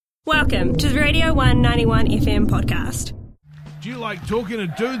Welcome to the Radio 191 FM podcast. Do you like talking to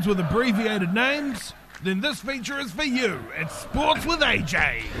dudes with abbreviated names? Then this feature is for you. It's Sports with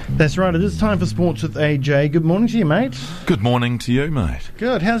AJ. That's right, it is time for Sports with AJ. Good morning to you, mate. Good morning to you, mate.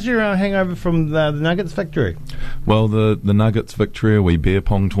 Good. How's your hangover from the Nuggets victory? Well, the Nuggets victory, a wee beer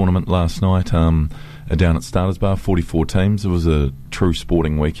pong tournament last night down at Starters Bar, 44 teams. It was a true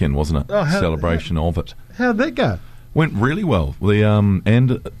sporting weekend, wasn't it? Celebration of it. How'd that go? Went really well. The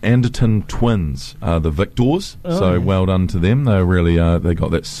Anderton twins are the victors, so well done to them. They really they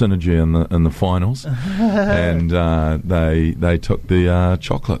got that synergy in the finals, and they took the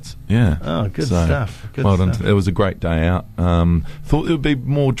chocolates. Yeah. Oh, good stuff. Good well stuff. done. It was a great day out. Thought there would be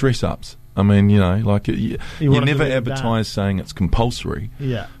more dress ups. I mean, you never advertise saying it's compulsory.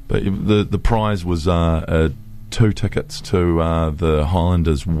 Yeah. But the prize was 2 tickets to the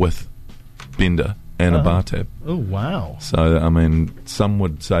Highlanders with Bender and a bar tab. Oh, wow. So, I mean, some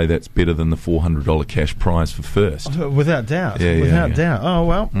would say that's better than the $400 cash prize for first. Without doubt. Without doubt. Oh,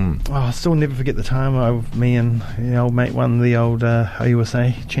 well. I'll still never forget the time me and the old mate won the old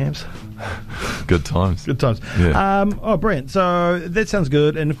OUSA champs. Good times. Good times. Yeah. Brilliant. So that sounds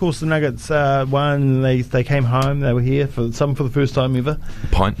good. And, of course, the Nuggets won. They came home. They were here for the first time ever.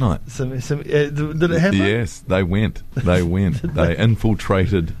 Pint night. Did it happen? Yes, they went. They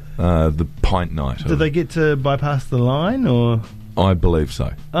infiltrated the pint night. Did they get to bypass the line, or? I believe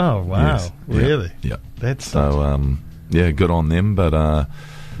so. Oh, wow. Yes. Really? Yeah. That's so, good on them, but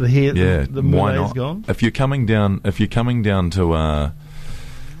the why not? Gone? If you're coming down to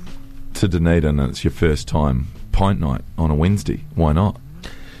Dunedin and it's your first time pint night on a Wednesday, why not?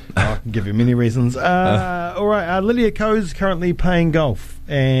 I can give you many reasons. All right, Lydia Ko's currently playing golf,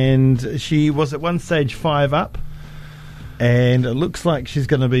 and she was at one stage 5 up, and it looks like she's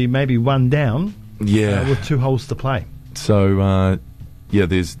going to be maybe 1 down. Yeah, with 2 holes to play. So,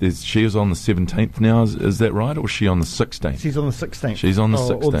 there's she is on the 17th now. Is that right, or is she on the 16th? She's on the 16th. She's on the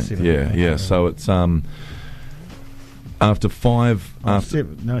 16th. Or the 17th. Yeah. So it's after 5.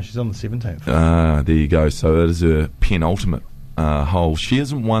 No, she's on the 17th. There you go. So it is her penultimate hole. She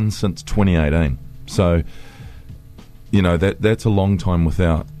hasn't won since 2018. So, that's a long time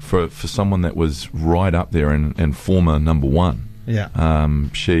without for someone that was right up there and former number 1. Yeah.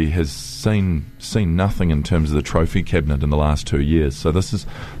 She has seen nothing in terms of the trophy cabinet in the last 2 years. So this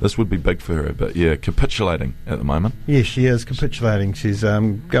would be big for her. But capitulating at the moment. Yeah, she is capitulating. She's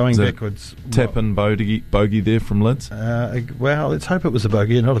going backwards. Tap in bogey there from Lids. Well, let's hope it was a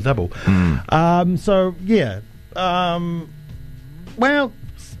bogey and not a double.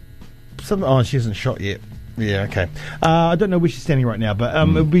 She hasn't shot yet. Yeah, okay. I don't know where she's standing right now, but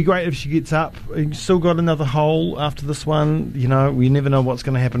it would be great if she gets up. Still got another hole after this one. We never know what's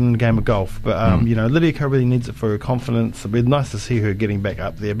going to happen in a game of golf. But, Lydia Ko really needs it for her confidence. It'd be nice to see her getting back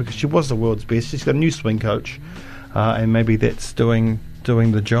up there because she was the world's best. She's got a new swing coach, and maybe that's doing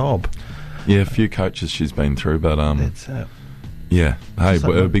the job. Yeah, a few coaches she's been through, but... that's it. Yeah. Hey, it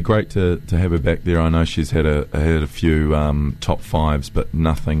would be great to have her back there. I know she's had a few top 5s, but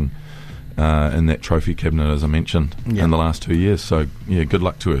nothing... in that trophy cabinet, as I mentioned, in the last 2 years. So, good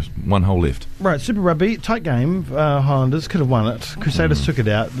luck to her. 1 hole left. Right, Super Rugby, tight game. Highlanders could have won it. Crusaders took it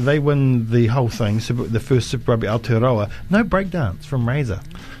out. They win the whole thing, the first Super Rugby Aotearoa. No breakdance from Razor.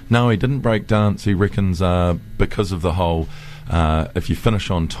 No, he didn't break dance. He reckons because of the whole, if you finish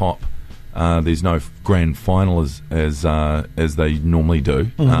on top, there's no grand final as they normally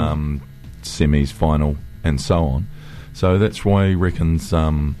do, semis, final, and so on. So that's why he reckons...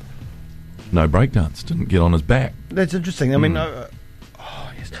 no breakdance, didn't get on his back. That's interesting. I mean, yes.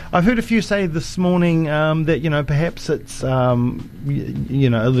 I've heard a few say this morning that perhaps it's a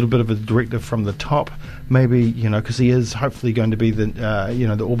little bit of a directive from the top, maybe because he is hopefully going to be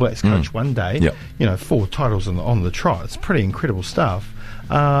the All Blacks coach one day. Yep. 4 titles on the trot. It's pretty incredible stuff,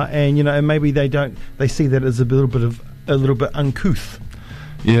 and maybe they see that as a little bit uncouth.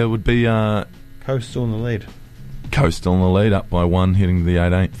 Yeah, it would be Coast still in the lead. Coast still in the lead, up by 1, heading to the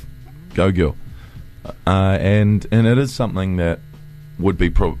 18th. Go girl, and it is something that would be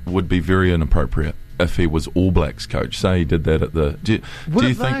very inappropriate if he was All Blacks coach. Say he did that at the. Do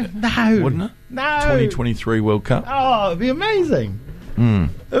you think? No, wouldn't it? No. 2023 World Cup. Oh, it'd be amazing. It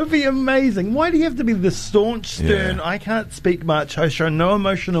would be amazing. Why do you have to be the staunch, stern, I can't speak much, I show no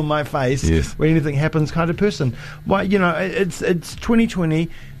emotion on my face when anything happens kind of person? Why? It's 2020.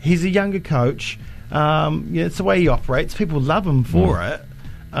 He's a younger coach. It's the way he operates. People love him for it.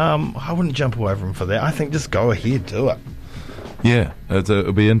 I wouldn't jump all over him for that. I think just go ahead, do it. Yeah,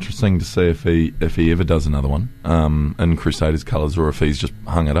 it'll be interesting to see if he ever does another one in Crusaders colours, or if he's just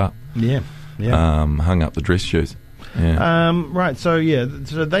hung it up. Yeah. Hung up the dress shoes. Right, so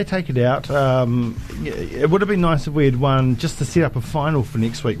they take it out. It would have been nice if we had won just to set up a final for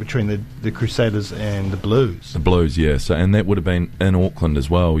next week between the Crusaders and the Blues. The Blues, yeah. So, and that would have been in Auckland as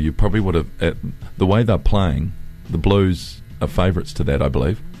well. You probably would have, the way they're playing, the Blues are favourites to that, I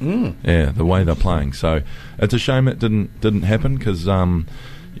believe. Yeah, the way they're playing. So it's a shame it didn't happen because,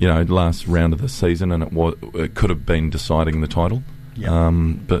 last round of the season, and it could have been deciding the title. Yeah.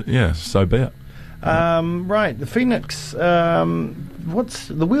 But yeah, so be it. Right, the Phoenix. The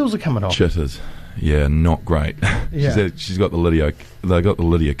wheels are coming off. Chitters, yeah, not great. Yeah. She's got the Lydia. They got the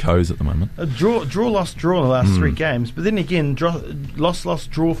Lydia Coes at the moment. A draw, lost, draw in the last 3 games, but then again,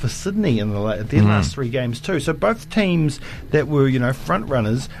 lost, draw for Sydney in their last 3 games too. So both teams that were front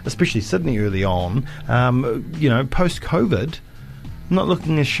runners, especially Sydney early on, post COVID, not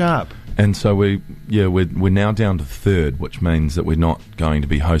looking as sharp. And so we're now down to 3rd, which means that we're not going to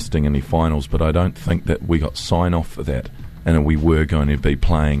be hosting any finals. But I don't think that we got sign off for that, and we were going to be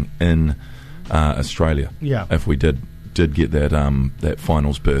playing in Australia. Yeah. If we did get that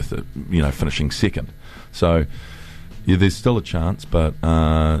finals berth, finishing 2nd. So there's still a chance, but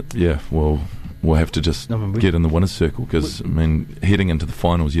we'll have to just get in the winner's circle because heading into the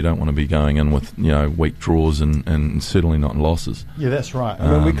finals, you don't want to be going in with weak draws and certainly not in losses. Yeah, that's right.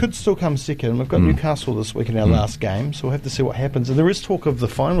 We could still come 2nd. We've got Newcastle this week in our last game, so we'll have to see what happens. And there is talk of the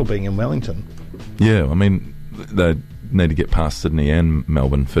final being in Wellington. Yeah, they need to get past Sydney and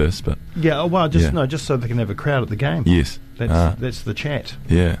Melbourne first, but just so they can have a crowd at the game. Yes, that's the chat.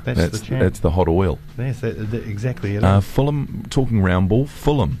 Yeah, that's the chat. That's the hot oil. Yes, exactly. It Fulham, talking round ball,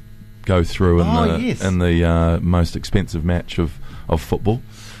 Fulham go through in the most expensive match of football,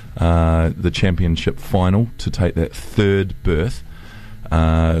 the championship final, to take that 3rd berth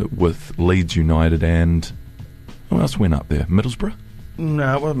with Leeds United and who else went up there? Middlesbrough.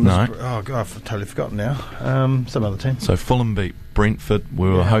 No, it wasn't. No. Oh God, I've totally forgotten now. Some other team. So Fulham beat Brentford. We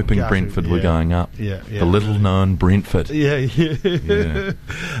were hoping Brentford were going up. Yeah. The little-known Brentford. Yeah.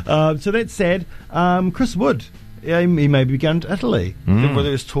 So that's sad. Chris Wood. He may be going to Italy. Whether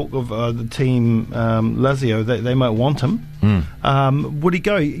there's talk of the team Lazio, they might want him. Would he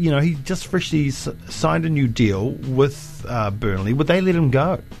go? He just freshly signed a new deal with Burnley. Would they let him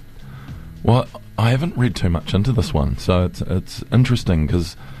go? Well, I haven't read too much into this one, so it's interesting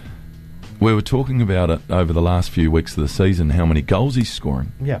because we were talking about it over the last few weeks of the season, how many goals he's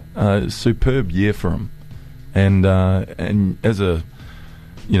scoring. Yeah, superb year for him, and as a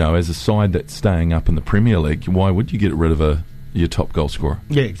side that's staying up in the Premier League, why would you get rid of your top goal scorer?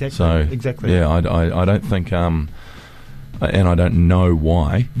 Yeah, exactly. So exactly. Yeah, I don't think, and I don't know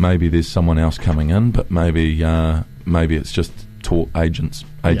why. Maybe there's someone else coming in, but maybe it's just agents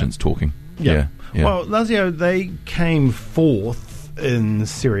talking. Yeah. Well, Lazio, they came 4th in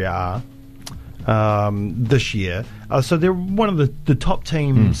Serie A this year, so they're one of the top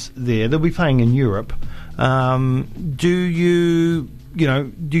teams there. They'll be playing in Europe. Do you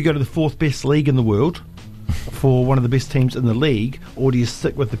go to the 4th best league in the world for one of the best teams in the league, or do you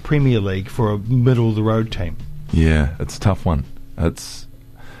stick with the Premier League for a middle of the road team? Yeah, it's a tough one.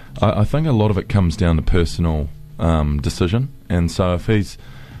 I think a lot of it comes down to personal decision, and so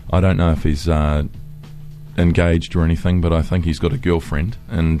I don't know if he's engaged or anything, but I think he's got a girlfriend,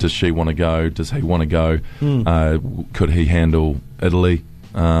 and does she want to go? Does he want to go? Could he handle Italy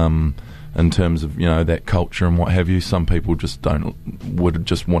in terms of that culture and what have you? Some people would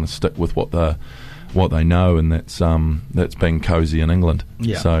just want to stick with what they know, and that's being cosy in England.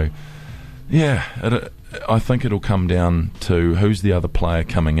 Yeah. So I think it'll come down to who's the other player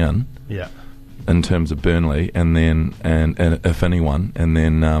coming in. Yeah. In terms of Burnley, and then and if anyone, and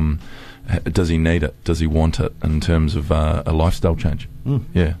then does he need it? Does he want it in terms of a lifestyle change?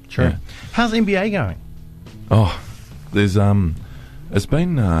 Yeah, sure. Yeah. How's NBA going? Oh, there's it's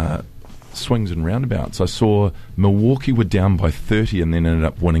been swings and roundabouts. I saw Milwaukee were down by 30 and then ended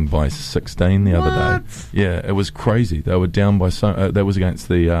up winning by 16 the other day. Yeah, it was crazy. They were down by that was against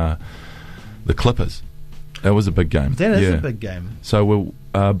the Clippers. That was a big game. That is a big game. So we'll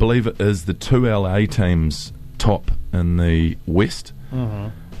believe it is the 2 LA teams top in the West,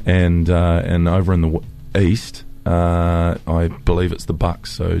 and over in the East, I believe it's the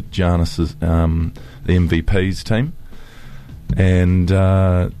Bucks. So Giannis is the MVP's team, and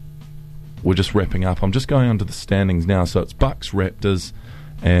we're just wrapping up. I'm just going onto the standings now. So it's Bucks, Raptors,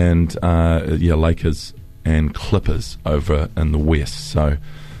 and Lakers and Clippers over in the West. So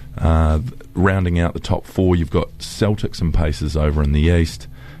Rounding out the top 4, you've got Celtics and Pacers over in the east,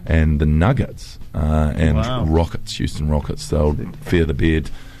 and the Nuggets and Rockets, Houston Rockets. They'll fear the bed.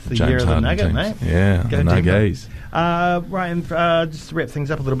 The James year of the Harden Nugget, teams. mate. Yeah, Go the Nuggets. Right, and just to wrap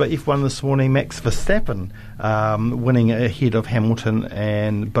things up a little bit, F1 this morning, Max Verstappen winning ahead of Hamilton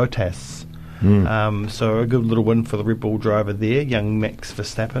and Bottas. So a good little win for the Red Bull driver there, young Max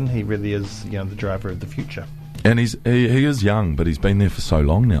Verstappen. He really is, the driver of the future. And he is young, but he's been there for so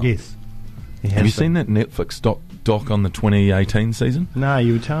long now. Yes. Have you seen that Netflix doc on the 2018 season? No,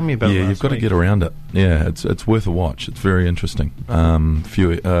 you were telling me about it. Yeah, you've got to get around it. Yeah, it's worth a watch. It's very interesting.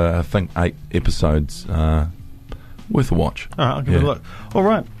 I think 8 episodes. Worth a watch. All right, I'll give it a look. All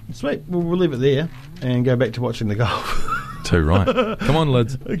right, sweet. Well, we'll leave it there and go back to watching the golf. Too right. Come on,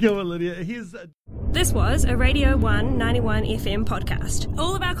 Lids. Come on, Lydia. This was a Radio 1 91 FM podcast.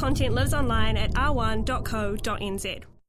 All of our content lives online at r1.co.nz.